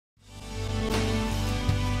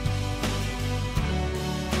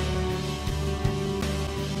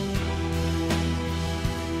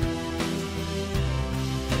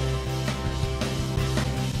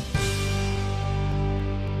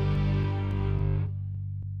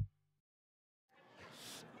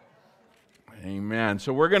Amen.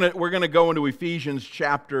 So we're gonna go into Ephesians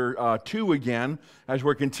chapter 2 again as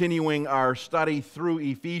we're continuing our study through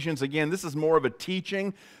Ephesians. Again, this is more of a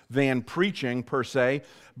teaching than preaching per se.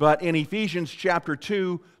 But in Ephesians chapter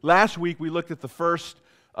 2, last week we looked at the first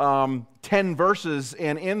 10 verses,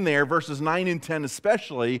 and in there, verses 9 and 10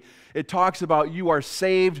 especially, it talks about you are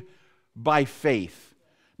saved by faith,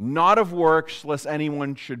 not of works, lest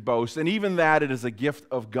anyone should boast. And even that, it is a gift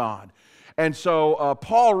of God. And so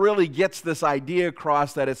Paul really gets this idea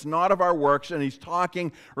across that it's not of our works, and he's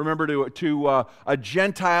talking, remember, to a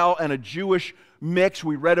Gentile and a Jewish mix.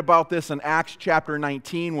 We read about this in Acts chapter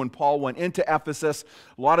 19 when Paul went into Ephesus.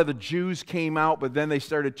 A lot of the Jews came out, but then they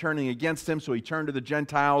started turning against him, so he turned to the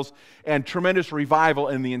Gentiles, and tremendous revival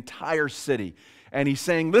in the entire city. And he's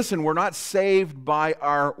saying, listen, we're not saved by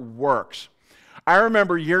our works. I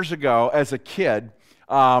remember years ago as a kid,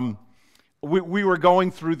 we were going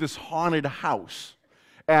through this haunted house,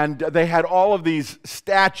 and they had all of these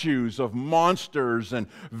statues of monsters and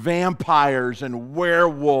vampires and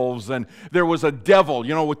werewolves, and there was a devil,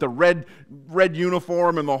 you know, with the red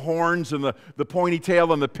uniform and the horns and the pointy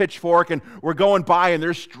tail and the pitchfork, and we're going by, and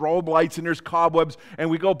there's strobe lights and there's cobwebs, and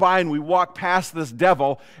we go by and we walk past this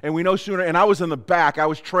devil, and we no sooner, and I was in the back, I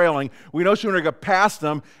was trailing, we no sooner got past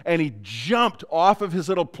him, and he jumped off of his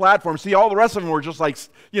little platform. See, all the rest of them were just like,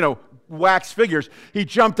 you know, wax figures. He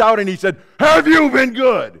jumped out and he said, "Have you been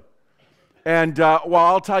good?" And well,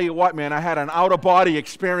 I'll tell you what, man, I had an out-of-body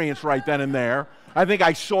experience right then and there. I think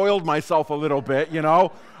I soiled myself a little bit, you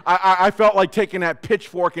know. I felt like taking that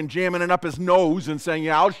pitchfork and jamming it up his nose and saying,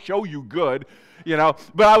 "Yeah, I'll show you good," you know.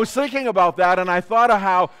 But I was thinking about that, and I thought of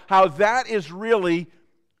how that is really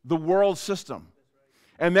the world system.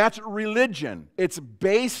 And that's religion. It's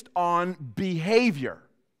based on behavior,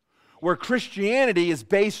 where Christianity is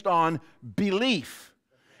based on belief.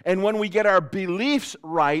 And when we get our beliefs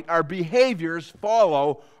right, our behaviors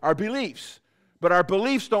follow our beliefs. But our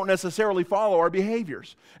beliefs don't necessarily follow our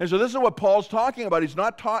behaviors. And so this is what Paul's talking about.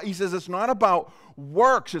 He says it's not about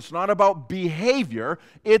works, it's not about behavior,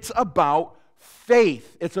 it's about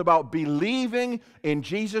faith. It's about believing in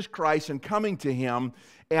Jesus Christ and coming to Him.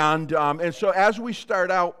 And so as we start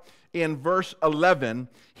out in verse 11,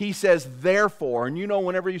 he says, therefore, and you know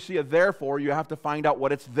whenever you see a therefore, you have to find out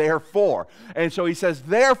what it's there for. And so he says,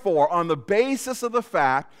 therefore, on the basis of the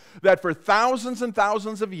fact that for thousands and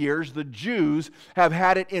thousands of years, the Jews have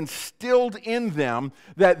had it instilled in them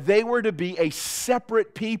that they were to be a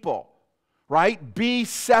separate people. Right? Be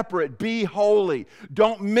separate, be holy.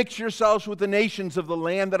 Don't mix yourselves with the nations of the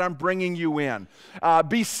land that I'm bringing you in.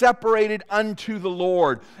 Be separated unto the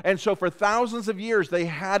Lord. And so for thousands of years they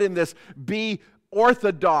had in this, be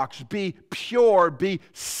orthodox, be pure, be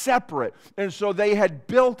separate. And so they had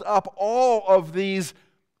built up all of these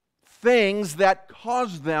things that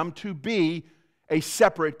caused them to be a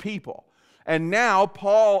separate people. And now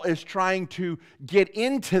Paul is trying to get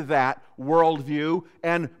into that worldview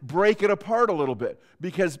and break it apart a little bit.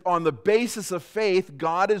 Because on the basis of faith,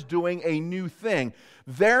 God is doing a new thing.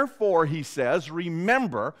 Therefore, he says,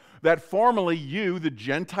 remember that formerly you, the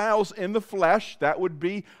Gentiles in the flesh, that would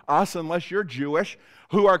be us unless you're Jewish,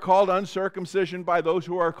 who are called uncircumcision by those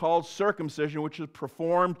who are called circumcision, which is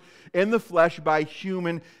performed in the flesh by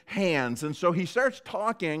human hands. And so he starts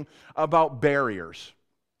talking about barriers.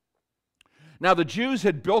 Now, the Jews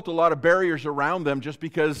had built a lot of barriers around them just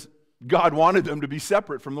because God wanted them to be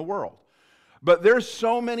separate from the world. But there's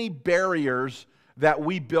so many barriers that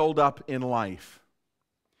we build up in life.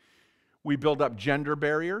 We build up gender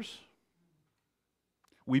barriers.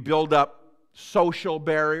 We build up social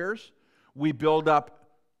barriers. We build up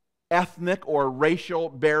ethnic or racial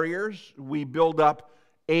barriers. We build up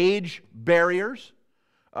age barriers.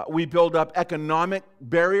 We build up economic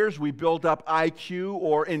barriers. We build up IQ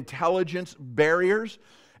or intelligence barriers.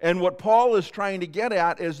 And what Paul is trying to get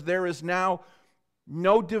at is there is now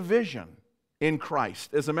no division in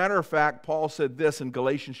Christ. As a matter of fact, Paul said this in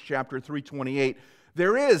Galatians chapter 3:28,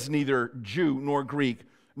 there is neither Jew nor Greek,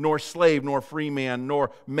 nor slave nor free man,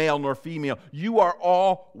 nor male nor female. You are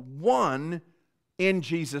all one in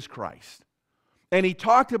Jesus Christ. And he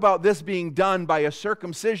talked about this being done by a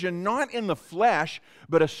circumcision, not in the flesh,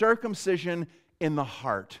 but a circumcision in the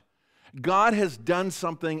heart. God has done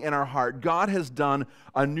something in our heart. God has done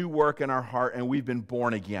a new work in our heart, and we've been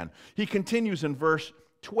born again. He continues in verse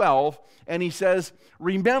 12, and he says,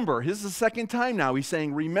 remember, this is the second time now he's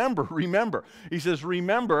saying, remember, remember. He says,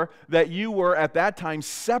 remember that you were at that time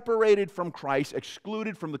separated from Christ,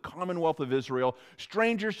 excluded from the commonwealth of Israel,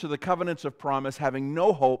 strangers to the covenants of promise, having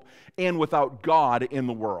no hope, and without God in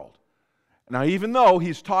the world. Now, even though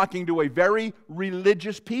he's talking to a very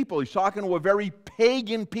religious people, he's talking to a very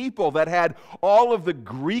pagan people that had all of the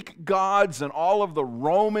Greek gods and all of the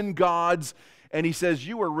Roman gods, and he says,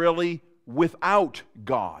 you were really without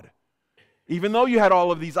God. Even though you had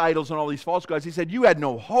all of these idols and all these false gods, he said, you had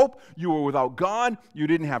no hope, you were without God, you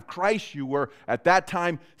didn't have Christ, you were at that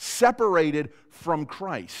time separated from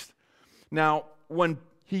Christ. Now, when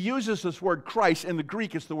he uses this word Christ, in the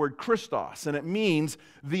Greek it's the word Christos, and it means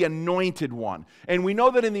the anointed one. And we know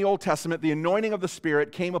that in the Old Testament, the anointing of the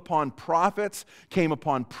Spirit came upon prophets, came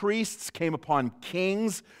upon priests, came upon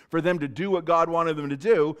kings for them to do what God wanted them to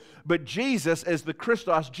do. But Jesus, as the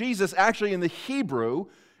Christos, Jesus actually in the Hebrew,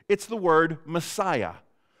 it's the word Messiah,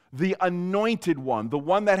 the anointed one, the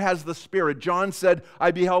one that has the Spirit. John said,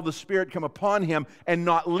 I beheld the Spirit come upon him and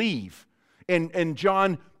not leave. In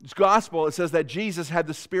John's Gospel, it says that Jesus had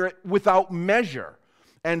the Spirit without measure.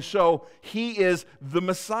 And so he is the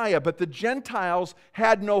Messiah. But the Gentiles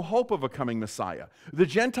had no hope of a coming Messiah. The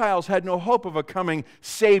Gentiles had no hope of a coming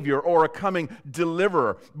Savior or a coming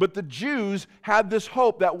deliverer. But the Jews had this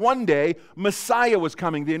hope that one day Messiah was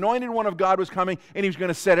coming. The anointed one of God was coming, and he was going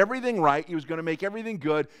to set everything right. He was going to make everything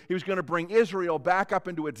good. He was going to bring Israel back up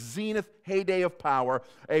into its zenith heyday of power,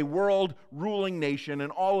 a world-ruling nation,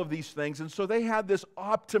 and all of these things. And so they had this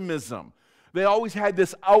optimism. They always had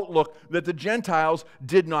this outlook that the Gentiles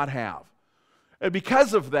did not have. And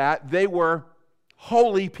because of that, they were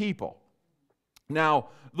holy people. Now,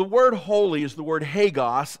 the word holy is the word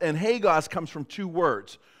hagos, and hagos comes from two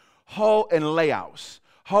words, ho and laos.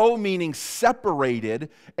 Ho meaning separated,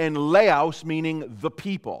 and laos meaning the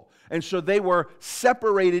people. And so they were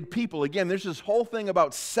separated people. Again, there's this whole thing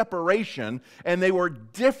about separation, and they were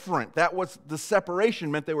different. That was the separation,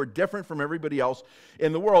 meant they were different from everybody else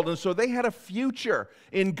in the world. And so they had a future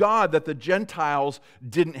in God that the Gentiles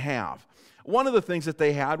didn't have. One of the things that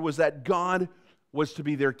they had was that God was to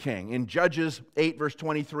be their king. In Judges 8, verse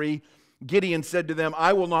 23, Gideon said to them,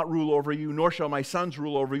 I will not rule over you, nor shall my sons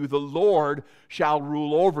rule over you. The Lord shall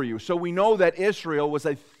rule over you. So we know that Israel was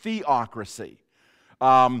a theocracy.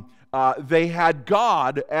 They had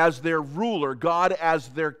God as their ruler, God as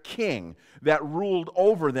their king that ruled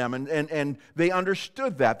over them, and they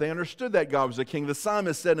understood that. They understood that God was a king. The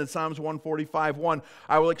psalmist said in Psalms 145:1,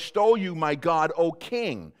 I will extol you, my God, O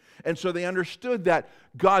king. And so they understood that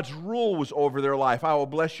God's rule was over their life. I will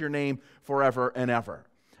bless your name forever and ever.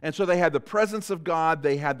 And so they had the presence of God,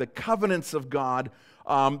 they had the covenants of God,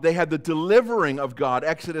 they had the delivering of God.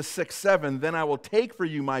 Exodus 6:7, then I will take for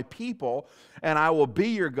you my people, and I will be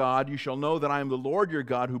your God. You shall know that I am the Lord your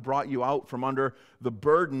God who brought you out from under the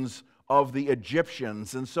burdens of the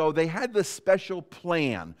Egyptians. And so they had this special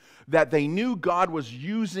plan that they knew God was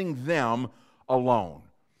using them alone.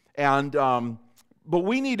 And but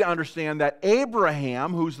we need to understand that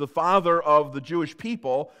Abraham, who's the father of the Jewish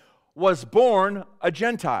people, was born a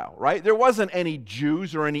Gentile, right? There wasn't any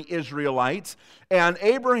Jews or any Israelites, and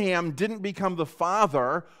Abraham didn't become the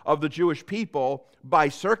father of the Jewish people by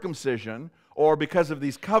circumcision or because of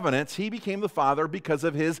these covenants. He became the father because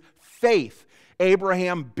of his faith.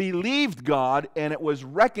 Abraham believed God, and it was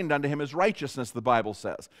reckoned unto him as righteousness, the Bible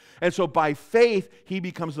says. And so by faith, he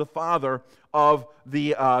becomes the father of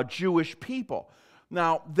the Jewish people.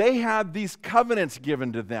 Now, they had these covenants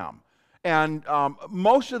given to them. And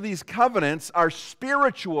most of these covenants are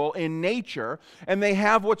spiritual in nature, and they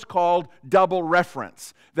have what's called double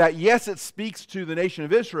reference. That yes, it speaks to the nation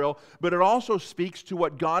of Israel, but it also speaks to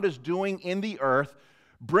what God is doing in the earth,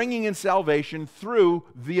 bringing in salvation through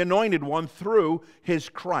the anointed one, through his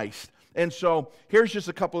Christ. And so here's just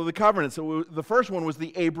a couple of the covenants. So the first one was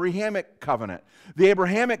the Abrahamic covenant. The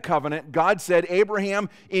Abrahamic covenant, God said, Abraham,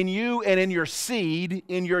 in you and in your seed,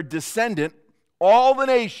 in your descendant, all the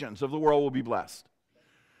nations of the world will be blessed.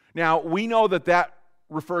 Now, we know that that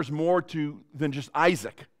refers more to than just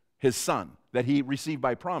Isaac, his son, that he received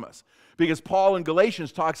by promise. Because Paul in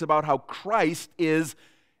Galatians talks about how Christ is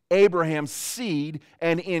Abraham's seed,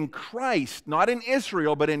 and in Christ, not in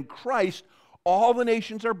Israel, but in Christ, all the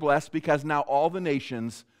nations are blessed because now all the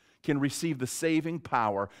nations can receive the saving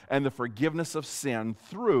power and the forgiveness of sin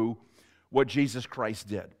through what Jesus Christ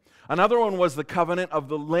did. Another one was the covenant of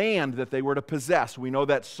the land that they were to possess. We know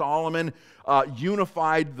that Solomon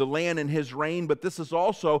unified the land in his reign, but this is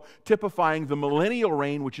also typifying the millennial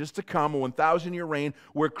reign, which is to come, a 1,000-year reign,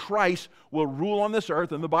 where Christ will rule on this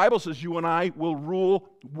earth, and the Bible says you and I will rule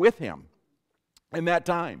with him in that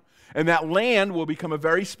time. And that land will become a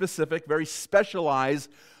very specific, very specialized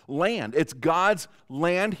land. It's God's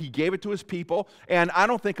land. He gave it to his people. And I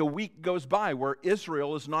don't think a week goes by where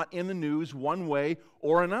Israel is not in the news one way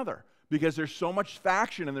or another, because there's so much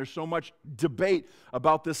faction and there's so much debate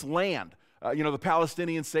about this land. The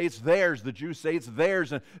Palestinians say it's theirs, the Jews say it's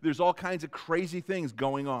theirs, and there's all kinds of crazy things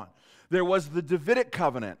going on. There was the Davidic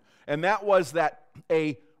covenant, and that was that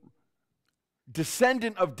a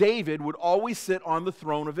descendant of David would always sit on the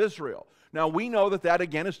throne of Israel. Now, we know that that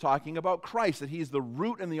again is talking about Christ, that he's the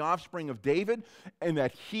root and the offspring of David, and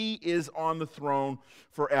that he is on the throne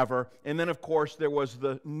forever. And then, of course, there was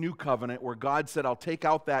the new covenant where God said, I'll take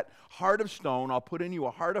out that heart of stone, I'll put in you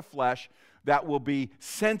a heart of flesh that will be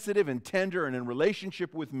sensitive and tender and in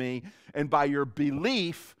relationship with me, and by your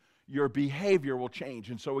belief, your behavior will change.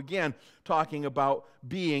 And so again, talking about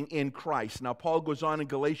being in Christ. Now, Paul goes on in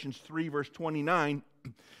Galatians 3, verse 29,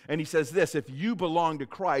 and he says this, if you belong to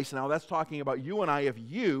Christ, now that's talking about you and I, if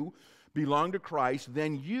you belong to Christ,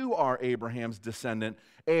 then you are Abraham's descendant,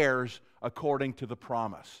 heirs according to the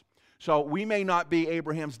promise. So we may not be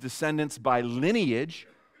Abraham's descendants by lineage,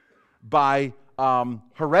 by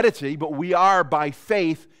heredity, but we are by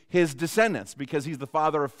faith his descendants, because he's the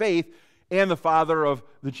father of faith and the father of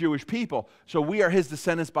the Jewish people. So we are his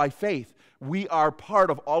descendants by faith. We are part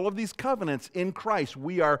of all of these covenants in Christ.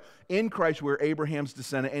 We are in Christ, we're Abraham's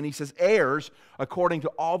descendant. And he says heirs according to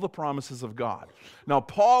all the promises of God. Now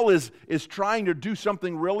Paul is trying to do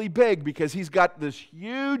something really big, because he's got this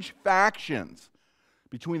huge factions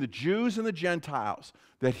between the Jews and the Gentiles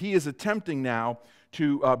that he is attempting now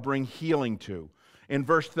to bring healing to. In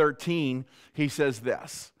verse 13, he says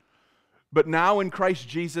this, but now in Christ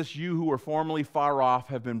Jesus, you who were formerly far off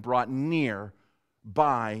have been brought near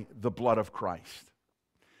by the blood of Christ.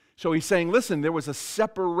 So he's saying, listen, there was a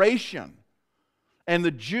separation, and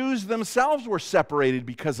the Jews themselves were separated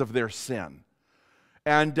because of their sin.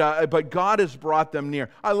 But God has brought them near.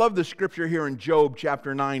 I love the scripture here in Job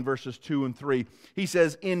chapter 9, verses 2 and 3. He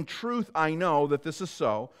says, in truth I know that this is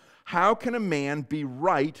so. How can a man be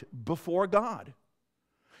right before God?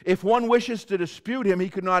 If one wishes to dispute him, he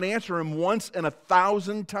could not answer him once in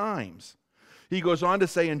 1,000 times. He goes on to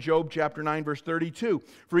say in Job chapter 9, verse 32,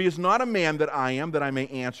 for he is not a man that I am, that I may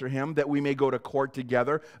answer him, that we may go to court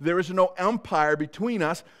together. There is no umpire between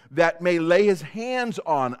us that may lay his hands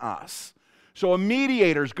on us. So a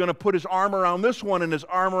mediator is going to put his arm around this one and his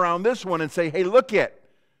arm around this one and say, hey, look it.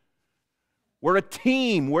 We're a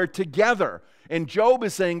team. We're together. And Job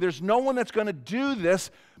is saying there's no one that's going to do this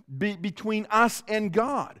between us and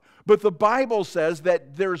God. But the Bible says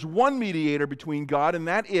that there's one mediator between God, and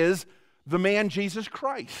that is the man Jesus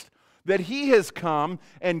Christ. That he has come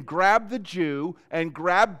and grabbed the Jew and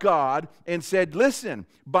grabbed God and said, listen,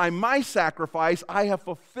 by my sacrifice I have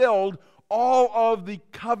fulfilled all of the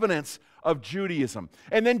covenants of Judaism.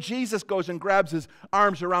 And then Jesus goes and grabs his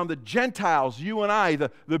arms around the Gentiles, you and I, the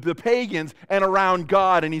pagans, and around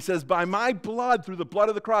God. And he says, by my blood, through the blood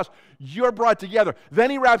of the cross, you're brought together.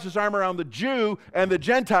 Then he wraps his arm around the Jew and the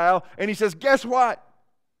Gentile, and he says, guess what?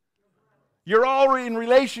 You're all in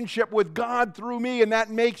relationship with God through me, and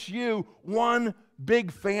that makes you one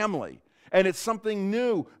big family. And it's something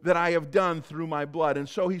new that I have done through my blood. And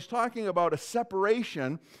so he's talking about a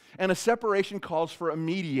separation, and a separation calls for a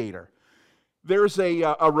mediator. There's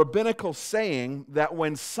a rabbinical saying that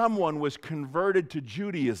when someone was converted to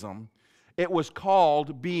Judaism, it was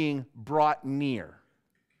called being brought near.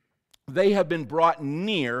 They have been brought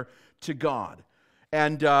near to God.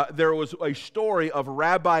 And there was a story of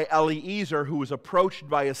Rabbi Eliezer who was approached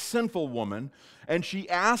by a sinful woman, and she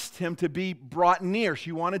asked him to be brought near.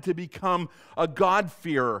 She wanted to become a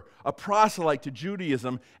God-fearer, a proselyte to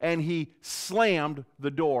Judaism, and he slammed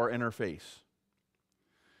the door in her face.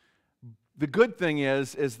 The good thing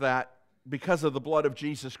is that because of the blood of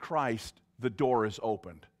Jesus Christ, the door is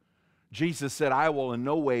opened. Jesus said, I will in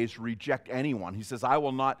no ways reject anyone. He says, I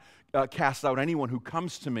will not cast out anyone who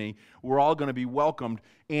comes to me. We're all going to be welcomed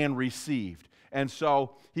and received. And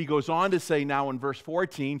so he goes on to say now in verse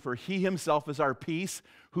 14, for he himself is our peace,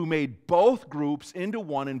 who made both groups into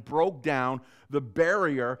one and broke down the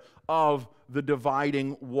barrier of the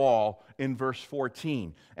dividing wall in verse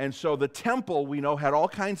 14. And so the temple, we know, had all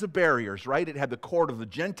kinds of barriers, right? It had the court of the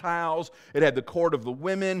Gentiles, it had the court of the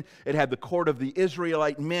women, it had the court of the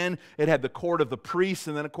Israelite men, it had the court of the priests,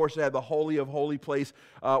 and then of course it had the Holy of Holy place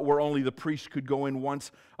where only the priests could go in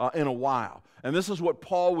once in a while. And this is what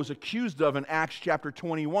Paul was accused of in Acts chapter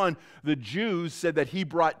 21. The Jews said that he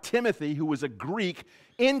brought Timothy, who was a Greek,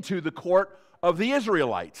 into the court of the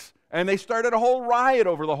Israelites. And they started a whole riot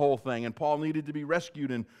over the whole thing, and Paul needed to be rescued,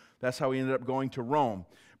 and that's how he ended up going to Rome.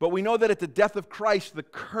 But we know that at the death of Christ, the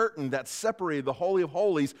curtain that separated the Holy of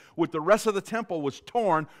Holies with the rest of the temple was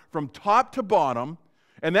torn from top to bottom,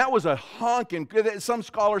 and that was a hunk, and some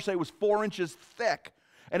scholars say it was 4 inches thick,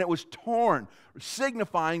 and it was torn,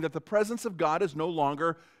 signifying that the presence of God is no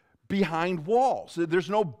longer behind walls. There's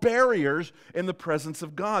no barriers in the presence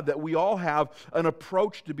of God, that we all have an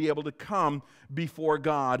approach to be able to come before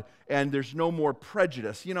God, and there's no more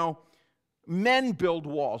prejudice. You know, men build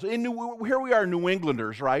walls. Here we are, New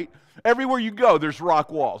Englanders, right? Everywhere you go, there's rock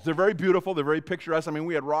walls. They're very beautiful. They're very picturesque. I mean,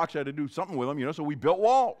 we had rocks. I had to do something with them, you know, so we built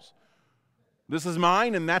walls. This is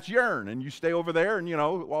mine, and that's yours, and you stay over there, and, you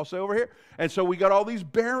know, I'll stay over here. And so we got all these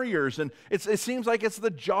barriers, and it seems like it's the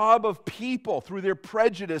job of people, through their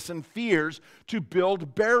prejudice and fears, to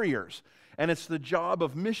build barriers. And it's the job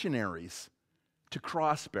of missionaries to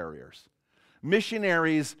cross barriers.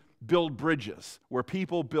 Missionaries build bridges where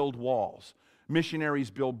people build walls.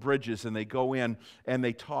 Missionaries build bridges, and they go in and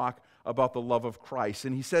they talk about the love of Christ.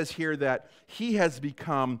 And he says here that he has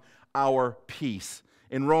become our peace.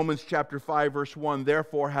 In Romans chapter 5, verse 1,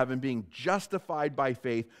 therefore, having been justified by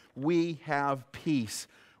faith, we have peace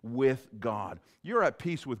with God. You're at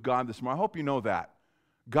peace with God this morning. I hope you know that.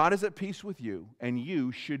 God is at peace with you, and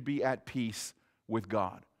you should be at peace with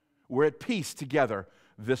God. We're at peace together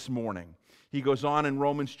this morning. He goes on in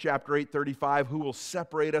Romans chapter 8:35, who will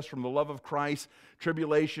separate us from the love of Christ?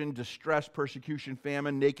 Tribulation, distress, persecution,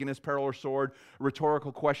 famine, nakedness, peril, or sword? A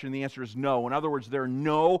rhetorical question. The answer is no. In other words, there are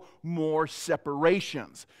no more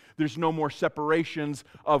separations. There's no more separations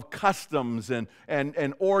of customs and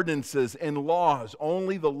ordinances and laws.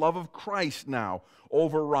 Only the love of Christ now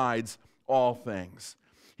overrides all things.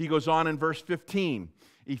 He goes on in verse 15,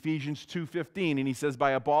 Ephesians 2:15, and he says,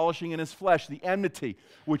 by abolishing in his flesh the enmity,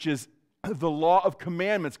 which is the law of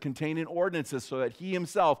commandments contained in ordinances, so that he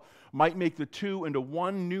himself might make the two into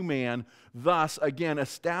one new man, thus, again,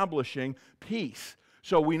 establishing peace.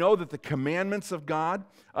 So we know that the commandments of God,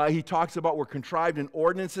 he talks about, were contrived in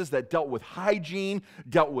ordinances that dealt with hygiene,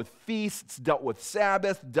 dealt with feasts, dealt with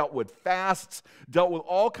Sabbath, dealt with fasts, dealt with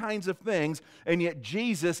all kinds of things, and yet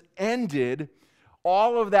Jesus ended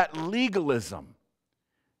all of that legalism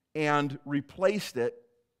and replaced it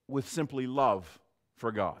with simply love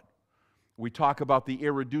for God. We talk about the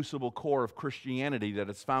irreducible core of Christianity that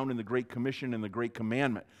is found in the Great Commission and the Great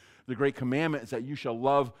Commandment. The Great Commandment is that you shall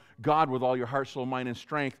love God with all your heart, soul, mind, and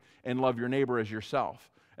strength, and love your neighbor as yourself.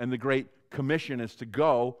 And the Great Commission is to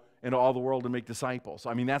go into all the world and make disciples.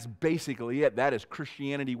 I mean, that's basically it. That is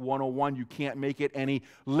Christianity 101. You can't make it any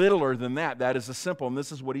littler than that. That is a simple, and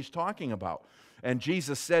this is what he's talking about. And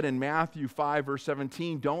Jesus said in Matthew 5, verse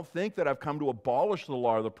 17, don't think that I've come to abolish the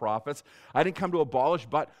law or the prophets. I didn't come to abolish,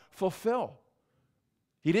 but fulfill.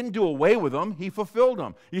 He didn't do away with them. He fulfilled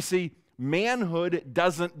them. You see, manhood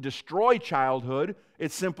doesn't destroy childhood.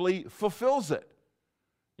 It simply fulfills it.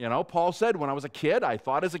 You know, Paul said, when I was a kid, I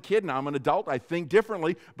thought as a kid. Now I'm an adult, I think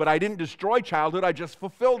differently, but I didn't destroy childhood. I just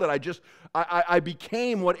fulfilled it. I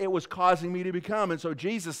became what it was causing me to become. And so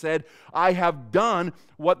Jesus said, I have done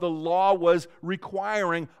what the law was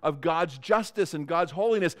requiring of God's justice and God's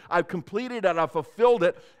holiness. I've completed it. I've fulfilled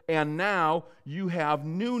it. And now you have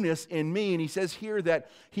newness in me. And he says here that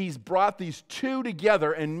he's brought these two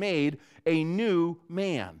together and made a new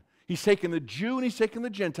man. He's taken the Jew and he's taken the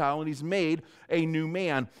Gentile and he's made a new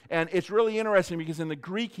man. And it's really interesting because in the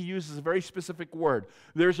Greek he uses a very specific word.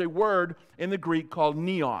 There's a word in the Greek called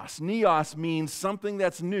neos. Neos means something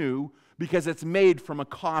that's new because it's made from a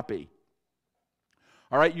copy.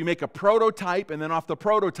 All right, you make a prototype and then off the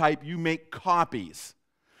prototype you make copies.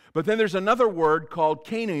 But then there's another word called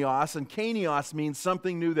kainos, and kainos means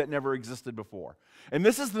something new that never existed before. And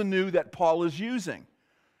this is the new that Paul is using.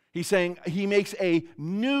 He's saying he makes a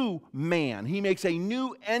new man. He makes a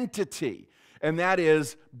new entity. And that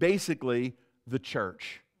is basically the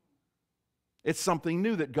church. It's something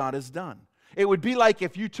new that God has done. It would be like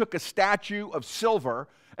if you took a statue of silver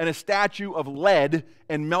and a statue of lead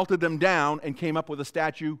and melted them down and came up with a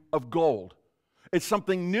statue of gold. It's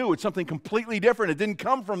something new. It's something completely different. It didn't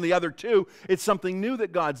come from the other two. It's something new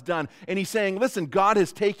that God's done. And he's saying, listen, God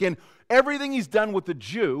has taken everything he's done with the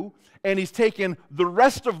Jew, and he's taken the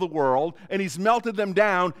rest of the world, and he's melted them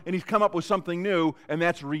down, and he's come up with something new, and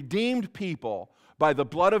that's redeemed people by the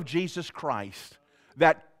blood of Jesus Christ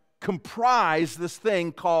that comprise this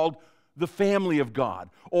thing called the family of God,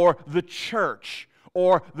 or the church,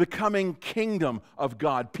 or the coming kingdom of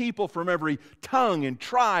God. People from every tongue and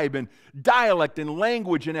tribe and dialect and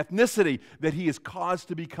language and ethnicity that he has caused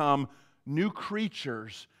to become new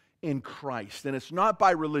creatures in Christ. And it's not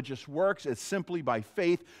by religious works, it's simply by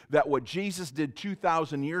faith that what Jesus did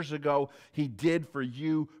 2,000 years ago, he did for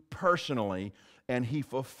you personally, and he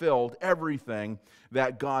fulfilled everything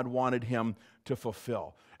that God wanted him to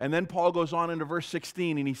fulfill. And then Paul goes on into verse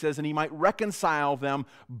 16, and he says, and he might reconcile them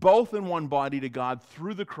both in one body to God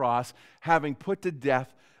through the cross, having put to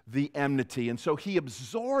death the enmity. And so he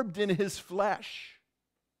absorbed in his flesh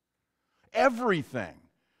everything.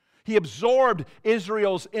 He absorbed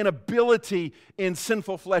Israel's inability in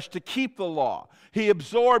sinful flesh to keep the law. He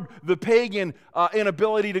absorbed the pagan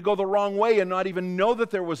inability to go the wrong way and not even know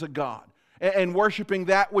that there was a God and worshiping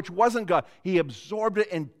that which wasn't God. He absorbed it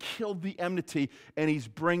and killed the enmity, and he's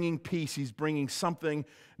bringing peace. He's bringing something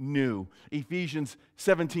new. Ephesians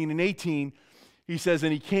 17 and 18, he says,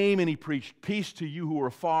 and he came and he preached peace to you who are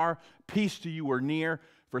far, peace to you who are near,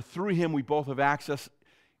 for through him we both have access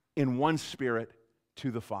in one Spirit to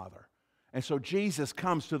the Father. And so Jesus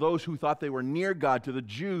comes to those who thought they were near God. To the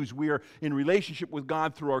Jews, we are in relationship with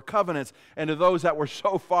God through our covenants. And to those that were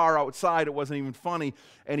so far outside, it wasn't even funny.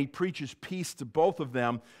 And he preaches peace to both of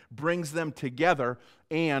them, brings them together,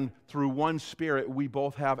 and through one Spirit, we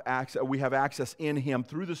both have access. We have access in him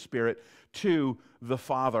through the Spirit to the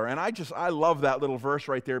Father. And I love that little verse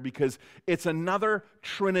right there because it's another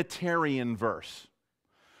Trinitarian verse.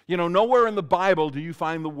 You know, nowhere in the Bible do you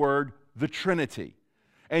find the word the Trinity.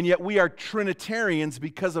 And yet we are Trinitarians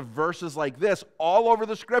because of verses like this all over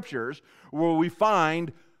the Scriptures where we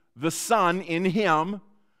find the Son in him.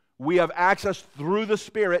 We have access through the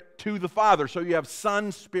Spirit to the Father. So you have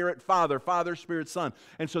Son, Spirit, Father, Father, Spirit, Son.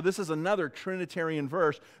 And so this is another Trinitarian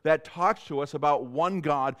verse that talks to us about one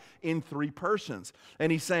God in three persons.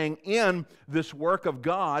 And he's saying in this work of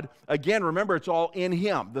God, again, remember, it's all in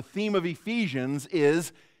him. The theme of Ephesians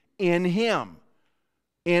is in him.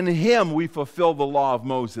 In him we fulfill the law of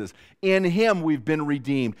Moses. In him we've been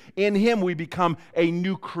redeemed. In him we become a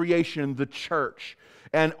new creation, the church.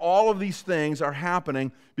 And all of these things are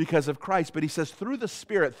happening because of Christ. But he says through the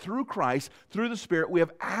Spirit, through Christ, through the Spirit, we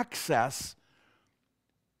have access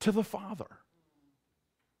to the Father.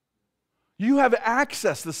 You have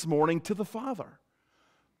access this morning to the Father.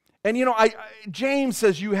 And you know, James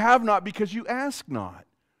says you have not because you ask not.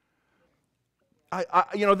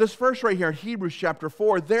 This verse right here in Hebrews chapter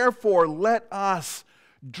 4, therefore let us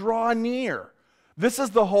draw near. This is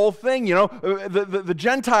the whole thing, you know. The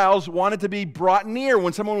Gentiles wanted to be brought near.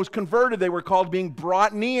 When someone was converted, they were called being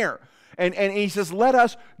brought near. And he says, let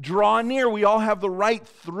us draw near. We all have the right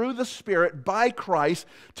through the Spirit by Christ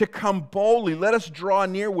to come boldly. Let us draw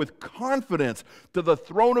near with confidence to the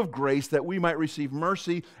throne of grace that we might receive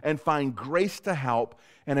mercy and find grace to help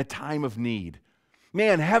in a time of need.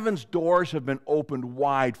 Man, heaven's doors have been opened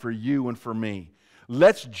wide for you and for me.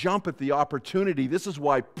 Let's jump at the opportunity. This is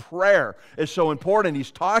why prayer is so important. He's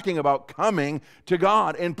talking about coming to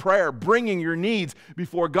God in prayer, bringing your needs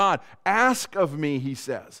before God. Ask of me, he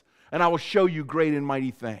says, and I will show you great and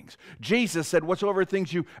mighty things. Jesus said, whatsoever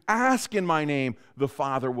things you ask in my name, the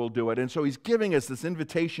Father will do it. And so he's giving us this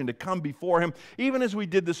invitation to come before him. Even as we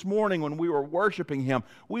did this morning when we were worshiping him,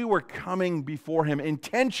 we were coming before him.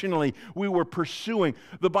 Intentionally, we were pursuing.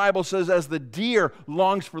 The Bible says, as the deer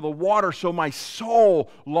longs for the water, so my soul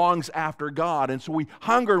longs after God. And so we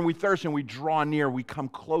hunger and we thirst and we draw near. We come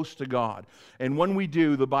close to God. And when we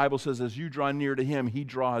do, the Bible says, as you draw near to him, he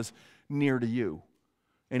draws near to you.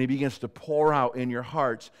 And he begins to pour out in your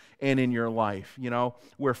hearts and in your life. You know,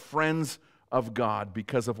 we're friends of God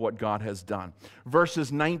because of what God has done.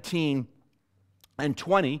 Verses 19 and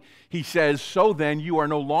 20, he says, so then you are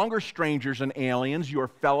no longer strangers and aliens, you are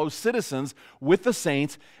fellow citizens with the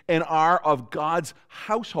saints and are of God's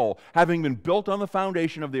household, having been built on the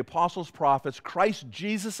foundation of the apostles, prophets, Christ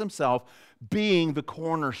Jesus himself being the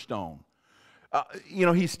cornerstone.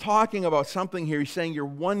 He's talking about something here. He's saying you're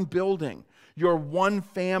one building. You're one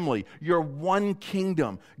family. You're one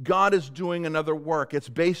kingdom. God is doing another work. It's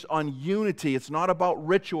based on unity. It's not about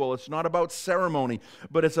ritual. It's not about ceremony,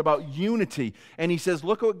 but it's about unity. And he says,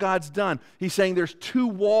 look at what God's done. He's saying there's two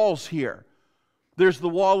walls here. There's the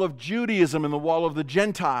wall of Judaism and the wall of the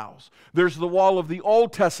Gentiles. There's the wall of the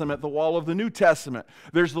Old Testament, the wall of the New Testament.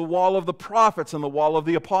 There's the wall of the prophets and the wall of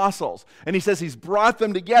the apostles. And he says he's brought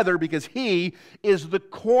them together because he is the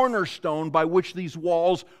cornerstone by which these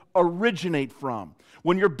walls originate from.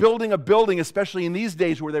 When you're building a building, especially in these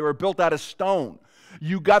days where they were built out of stone,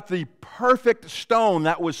 you got the perfect stone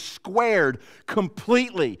that was squared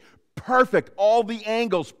completely. Perfect, all the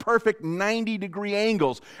angles, perfect 90-degree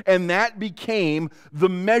angles. And that became the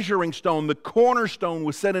measuring stone. The cornerstone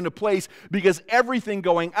was set into place because everything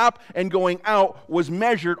going up and going out was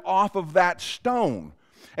measured off of that stone.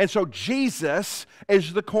 And so Jesus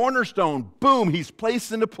is the cornerstone. Boom, he's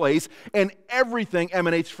placed into place, and everything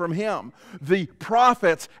emanates from him. The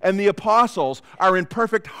prophets and the apostles are in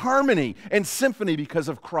perfect harmony and symphony because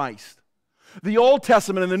of Christ. The Old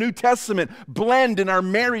Testament and the New Testament blend and are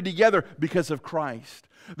married together because of Christ.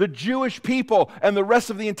 The Jewish people and the rest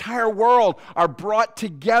of the entire world are brought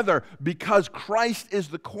together because Christ is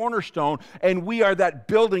the cornerstone, and we are that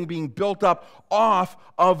building being built up off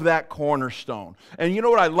of that cornerstone. And you know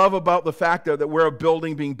what I love about the fact that we're a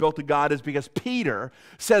building being built to God is because Peter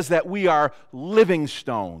says that we are living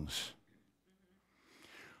stones.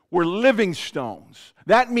 We're living stones.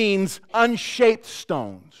 That means unshaped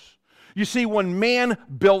stones. You see, when man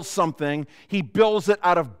builds something, he builds it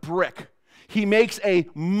out of brick. He makes a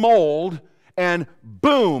mold, and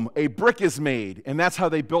boom, a brick is made. And that's how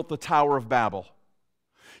they built the Tower of Babel.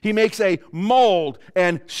 He makes a mold,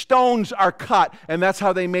 and stones are cut, and that's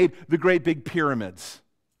how they made the great big pyramids.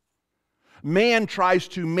 Man tries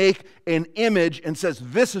to make an image and says,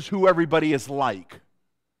 this is who everybody is like.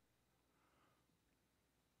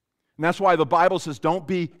 And that's why the Bible says, don't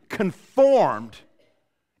be conformed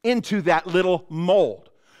into that little mold.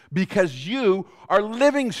 Because you are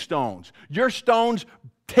living stones. You're stones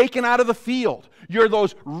taken out of the field. You're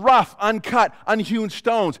those rough, uncut, unhewn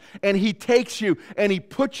stones. And he takes you and he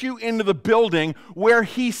puts you into the building where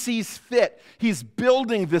he sees fit. He's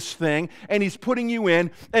building this thing and he's putting you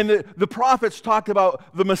in. And the prophets talked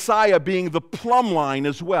about the Messiah being the plumb line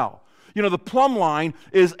as well. You know, the plumb line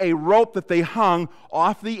is a rope that they hung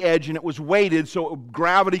off the edge, and it was weighted so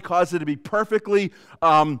gravity caused it to be perfectly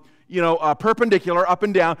perpendicular up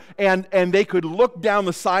and down, and they could look down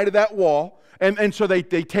the side of that wall, and so they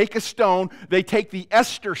take a stone, they take the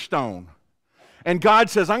Esther stone, and God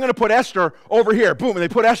says, I'm going to put Esther over here, boom, and they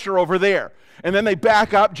put Esther over there, and then they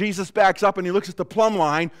back up, Jesus backs up, and he looks at the plumb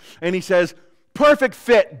line, and he says, perfect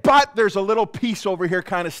fit, but there's a little piece over here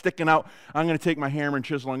kind of sticking out. I'm going to take my hammer and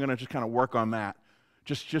chisel, I'm going to just kind of work on that.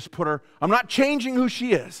 Just put her, I'm not changing who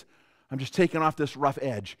she is, I'm just taking off this rough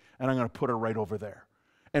edge, and I'm going to put her right over there.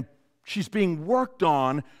 And she's being worked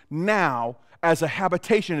on now as a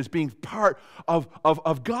habitation, as being part of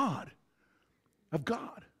God. Of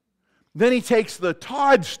God. Then he takes the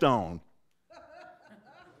Todd stone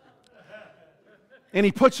and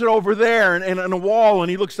he puts it over there and on a wall, and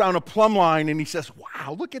he looks down a plumb line and he says,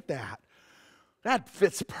 wow, look at that. That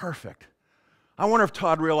fits perfect. I wonder if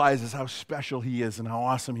Todd realizes how special he is and how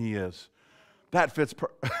awesome he is. That fits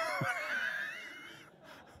perfect.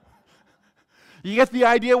 You get the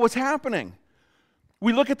idea what's happening.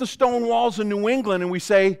 We look at the stone walls in New England and we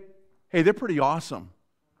say, hey, they're pretty awesome.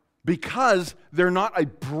 Because they're not a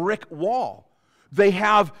brick wall. They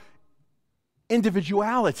have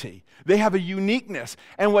individuality. They have a uniqueness.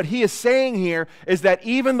 And what he is saying here is that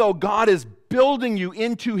even though God is building you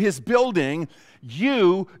into his building,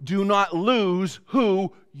 you do not lose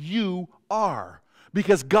who you are.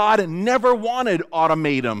 Because God never wanted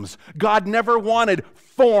automatums. God never wanted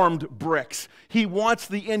formed bricks. He wants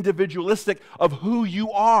the individualistic of who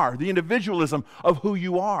you are, the individualism of who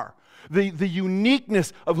you are. The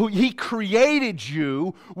uniqueness of who he created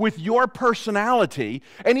you with your personality,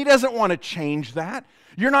 and he doesn't want to change that.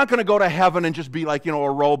 You're not going to go to heaven and just be like, a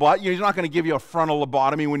robot. He's not going to give you a frontal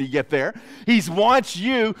lobotomy when you get there. He wants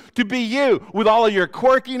you to be you with all of your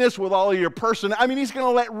quirkiness, with all of your personality. I mean, he's going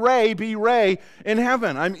to let Ray be Ray in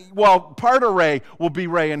heaven. Part of Ray will be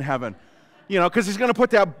Ray in heaven. Because he's going to put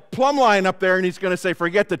that plumb line up there and he's going to say,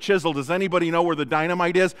 forget the chisel. Does anybody know where the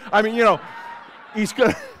dynamite is? He's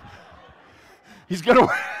going to... He's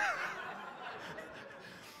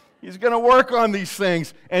going to work on these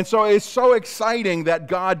things. And so it's so exciting that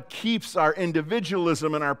God keeps our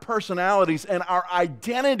individualism and our personalities and our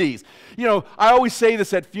identities. I always say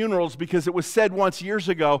this at funerals because it was said once years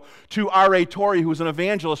ago to R.A. Torrey, who was an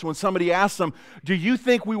evangelist, when somebody asked him, do you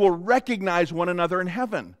think we will recognize one another in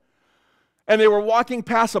heaven? And they were walking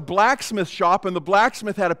past a blacksmith shop, and the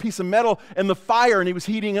blacksmith had a piece of metal in the fire, and he was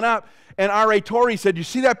heating it up. And R.A. Torrey said, you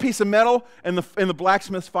see that piece of metal in the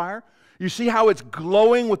blacksmith's fire? You see how it's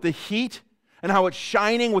glowing with the heat and how it's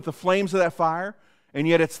shining with the flames of that fire? And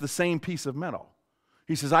yet it's the same piece of metal.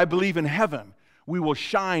 He says, I believe in heaven we will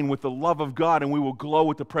shine with the love of God and we will glow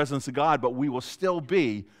with the presence of God, but we will still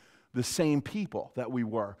be the same people that we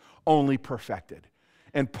were, only perfected.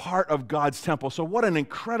 And part of God's temple. So what an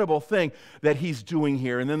incredible thing that he's doing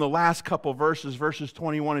here. And then the last couple verses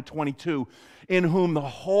 21 and 22, in whom the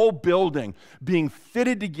whole building being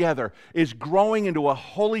fitted together is growing into a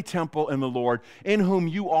holy temple in the Lord, in whom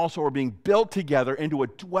you also are being built together into a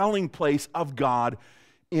dwelling place of God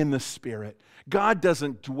in the Spirit. God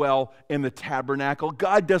doesn't dwell in the tabernacle.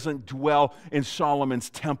 God doesn't dwell in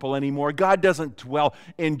Solomon's temple anymore. God doesn't dwell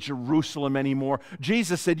in Jerusalem anymore.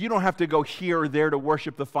 Jesus said you don't have to go here or there to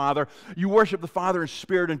worship the Father. You worship the Father in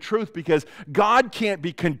spirit and truth because God can't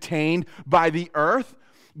be contained by the earth.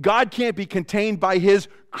 God can't be contained by his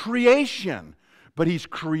creation. But He's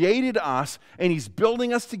created us, and He's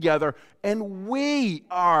building us together, and we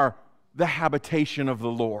are the habitation of the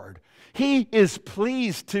Lord. He is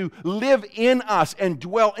pleased to live in us and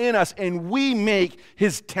dwell in us, and we make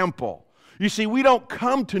His temple. You see, we don't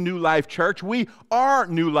come to New Life Church. We are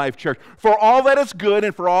New Life Church. For all that is good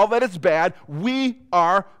and for all that is bad, we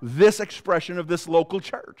are this expression of this local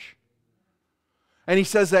church. And He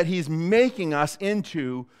says that He's making us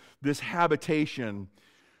into this habitation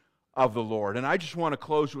of the Lord. And I just want to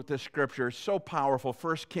close with this scripture. It's so powerful.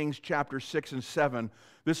 1 Kings chapter 6 and 7.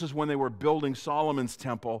 This is when they were building Solomon's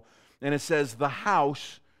temple. And it says, the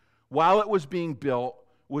house, while it was being built,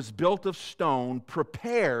 was built of stone,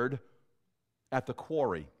 prepared at the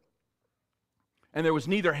quarry. And there was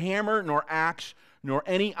neither hammer nor axe nor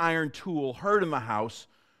any iron tool heard in the house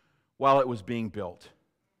while it was being built.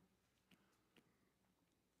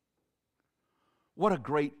 What a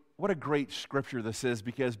great scripture this is,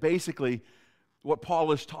 because basically what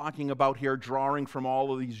Paul is talking about here, drawing from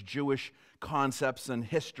all of these Jewish concepts and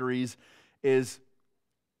histories, is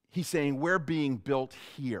he's saying we're being built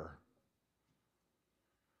here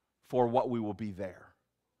for what we will be there.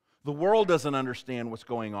 The world doesn't understand what's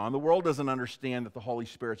going on. The world doesn't understand that the Holy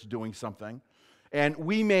Spirit's doing something. And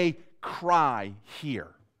we may cry here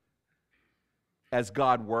as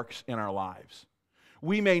God works in our lives.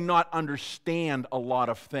 We may not understand a lot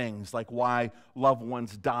of things, like why loved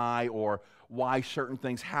ones die or why certain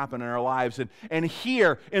things happen in our lives. And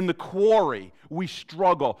here in the quarry, we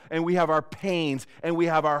struggle and we have our pains and we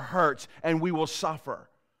have our hurts and we will suffer.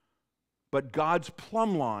 But God's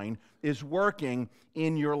plumb line is working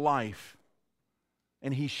in your life.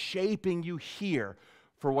 And He's shaping you here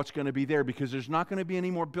for what's going to be there, because there's not going to be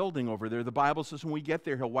any more building over there. The Bible says when we get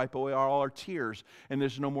there, He'll wipe away all our tears, and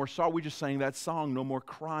there's no more sorrow. We just sang that song, no more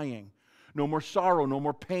crying, no more sorrow, no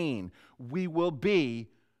more pain. We will be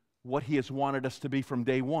what He has wanted us to be from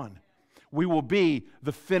day one. We will be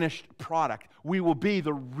the finished product. We will be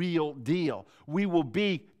the real deal. We will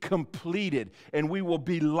be completed, and we will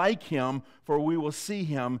be like Him, for we will see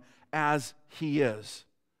Him as He is.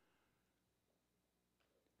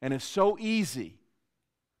 And it's so easy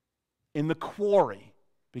in the quarry,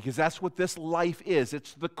 because that's what this life is.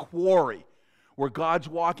 It's the quarry where God's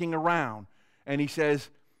walking around and He says,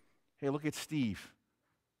 hey, look at Steve.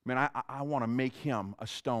 Man, I want to make him a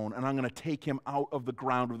stone, and I'm going to take him out of the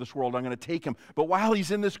ground of this world. I'm going to take him. But while he's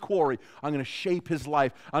in this quarry, I'm going to shape his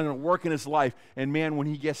life. I'm going to work in his life. And man, when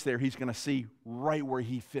he gets there, he's going to see right where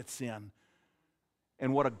he fits in.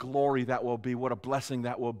 And what a glory that will be. What a blessing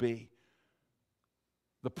that will be.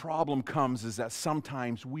 The problem comes is that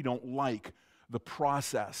sometimes we don't like the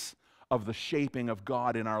process of the shaping of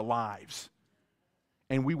God in our lives.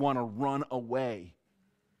 And we want to run away.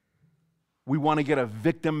 We want to get a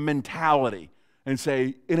victim mentality and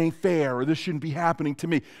say, it ain't fair, or this shouldn't be happening to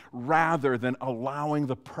me, rather than allowing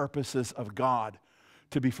the purposes of God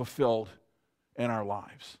to be fulfilled in our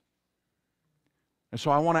lives. And so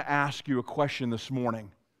I want to ask you a question this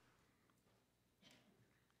morning.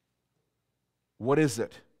 What is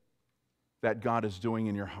it that God is doing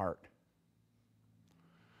in your heart?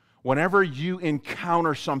 Whenever you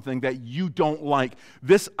encounter something that you don't like,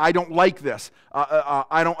 I don't like this.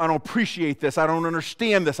 I don't appreciate this. I don't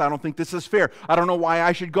understand this. I don't think this is fair. I don't know why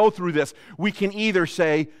I should go through this. We can either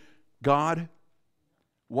say, God,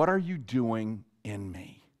 what are you doing in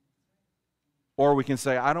me? Or we can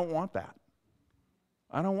say, I don't want that.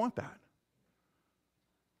 I don't want that.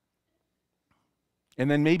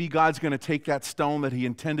 And then maybe God's going to take that stone that He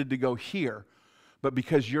intended to go here, but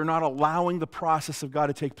because you're not allowing the process of God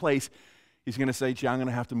to take place, He's going to say, gee, I'm going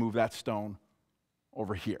to have to move that stone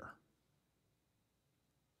over here.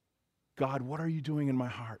 God, what are you doing in my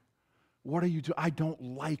heart? What are you doing? I don't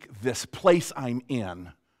like this place I'm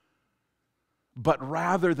in. But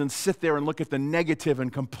rather than sit there and look at the negative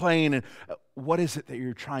and complain, and what is it that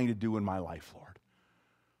you're trying to do in my life, Lord?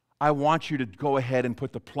 I want you to go ahead and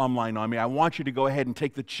put the plumb line on me. I want you to go ahead and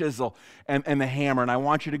take the chisel and the hammer, and I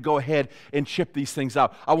want you to go ahead and chip these things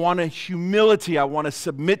out. I want a humility. I want to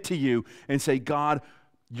submit to you and say, God,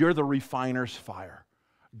 you're the refiner's fire.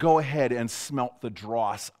 Go ahead and smelt the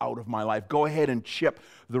dross out of my life. Go ahead and chip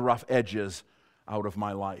the rough edges out of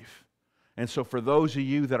my life. And so for those of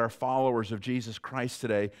you that are followers of Jesus Christ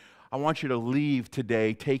today, I want you to leave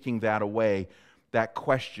today taking that away, that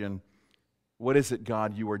question, what is it,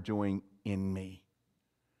 God, you are doing in me?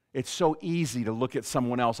 It's so easy to look at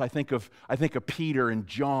someone else. I think of Peter and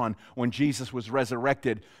John when Jesus was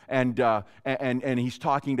resurrected, and he's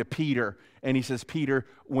talking to Peter, and he says, Peter,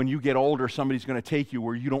 when you get older, somebody's going to take you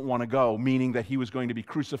where you don't want to go, meaning that he was going to be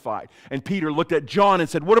crucified. And Peter looked at John and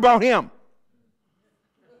said, what about him?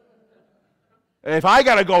 If I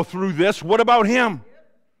got to go through this, what about him?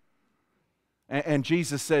 And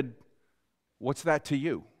Jesus said, what's that to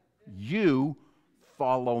you? You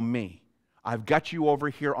follow me. I've got you over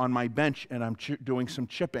here on my bench, and I'm doing some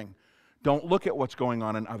chipping. Don't look at what's going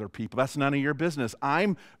on in other people. That's none of your business.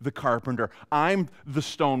 I'm the carpenter. I'm the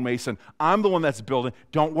stonemason. I'm the one that's building.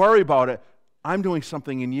 Don't worry about it. I'm doing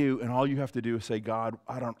something in you, and all you have to do is say, God,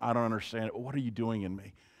 I don't understand it. What are you doing in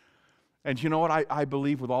me? And you know what? I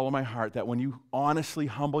believe with all of my heart that when you honestly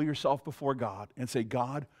humble yourself before God and say,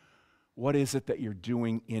 God, what is it that you're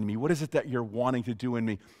doing in me? What is it that you're wanting to do in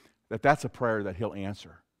me? That's a prayer that he'll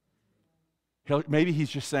answer. Maybe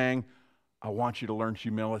he's just saying, I want you to learn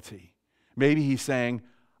humility. Maybe he's saying,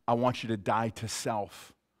 I want you to die to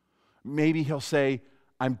self. Maybe he'll say,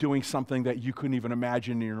 I'm doing something that you couldn't even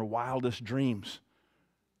imagine in your wildest dreams.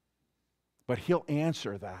 But he'll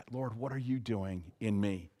answer that. Lord, what are you doing in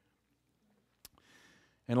me?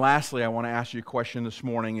 And lastly, I want to ask you a question this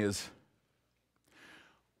morning is,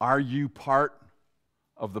 are you part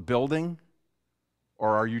of the building,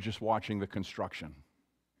 or are you just watching the construction?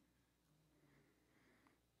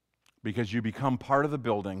 Because you become part of the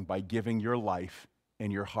building by giving your life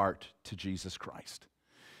and your heart to Jesus Christ.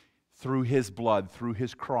 Through his blood, through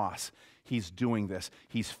his cross, he's doing this.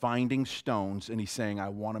 He's finding stones and he's saying, I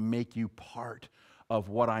want to make you part of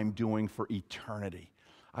what I'm doing for eternity.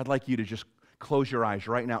 I'd like you to just close your eyes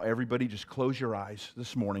right now. Everybody just close your eyes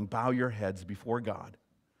this morning. Bow your heads before God.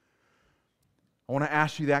 I want to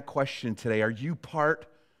ask you that question today. Are you part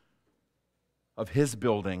of his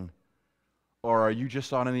building, or are you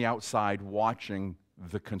just on the outside watching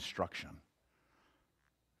the construction?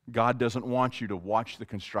 God doesn't want you to watch the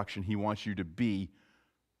construction. He wants you to be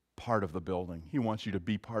part of the building. He wants you to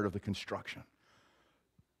be part of the construction.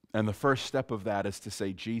 And the first step of that is to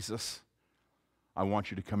say, Jesus, I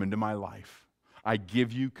want you to come into my life. I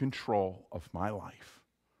give you control of my life.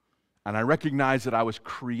 And I recognize that I was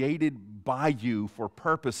created by you for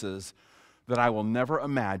purposes that I will never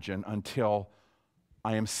imagine until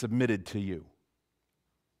I am submitted to you.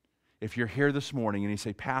 If you're here this morning and you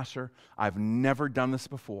say, Pastor, I've never done this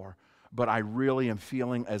before, but I really am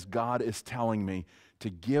feeling as God is telling me to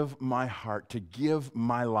give my heart, to give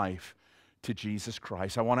my life to Jesus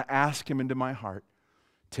Christ. I want to ask him into my heart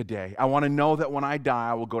today. I want to know that when I die,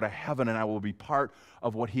 I will go to heaven and I will be part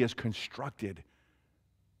of what he has constructed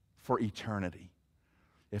for eternity.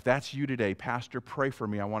 If that's you today, Pastor, pray for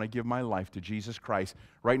me. I want to give my life to Jesus Christ.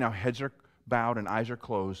 Right now, heads are bowed and eyes are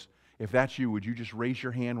closed. If that's you, would you just raise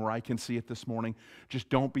your hand where I can see it this morning? Just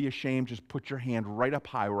don't be ashamed. Just put your hand right up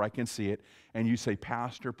high where I can see it. And you say,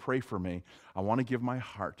 Pastor, pray for me. I want to give my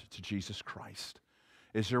heart to Jesus Christ.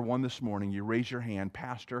 Is there one this morning? You raise your hand.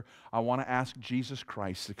 Pastor, I want to ask Jesus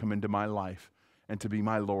Christ to come into my life and to be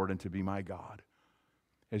my Lord and to be my God.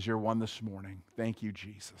 Is there one this morning? Thank you,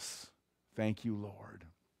 Jesus. Thank you, Lord.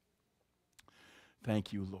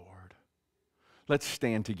 Thank you, Lord. Let's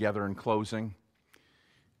stand together in closing.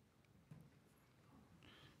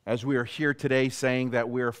 As we are here today saying that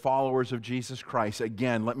we are followers of Jesus Christ,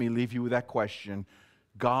 again, let me leave you with that question.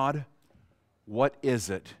 God, what is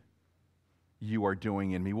it you are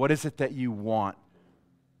doing in me? What is it that you want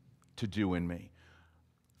to do in me?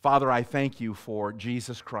 Father, I thank you for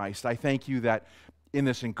Jesus Christ. I thank you that in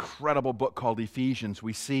this incredible book called Ephesians,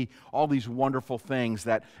 we see all these wonderful things,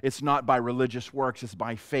 that it's not by religious works, it's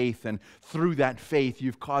by faith. And through that faith,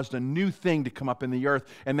 you've caused a new thing to come up in the earth,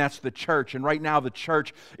 and that's the church. And right now, the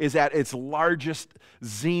church is at its largest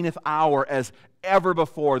zenith hour as ever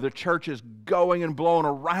before. The church is going and blowing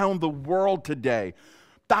around the world today.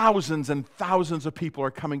 Thousands and thousands of people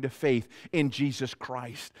are coming to faith in Jesus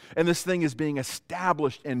Christ. And this thing is being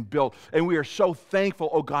established and built. And we are so thankful,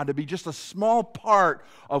 oh God, to be just a small part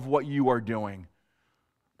of what you are doing.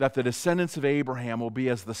 That the descendants of Abraham will be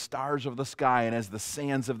as the stars of the sky and as the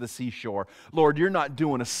sands of the seashore. Lord, you're not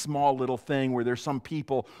doing a small little thing where there's some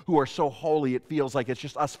people who are so holy it feels like it's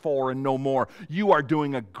just us four and no more. You are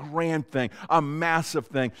doing a grand thing, a massive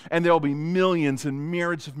thing. And there will be millions and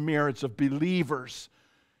myriads of believers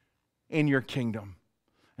in your kingdom.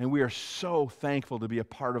 And we are so thankful to be a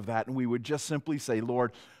part of that. And we would just simply say,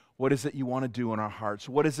 Lord, what is it you want to do in our hearts?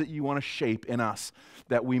 What is it you want to shape in us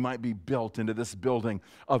that we might be built into this building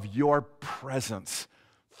of your presence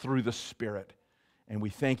through the Spirit? And we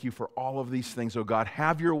thank you for all of these things, oh God.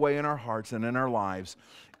 Have your way in our hearts and in our lives.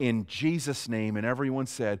 In Jesus' name. And everyone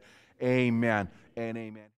said, amen and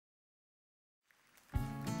amen.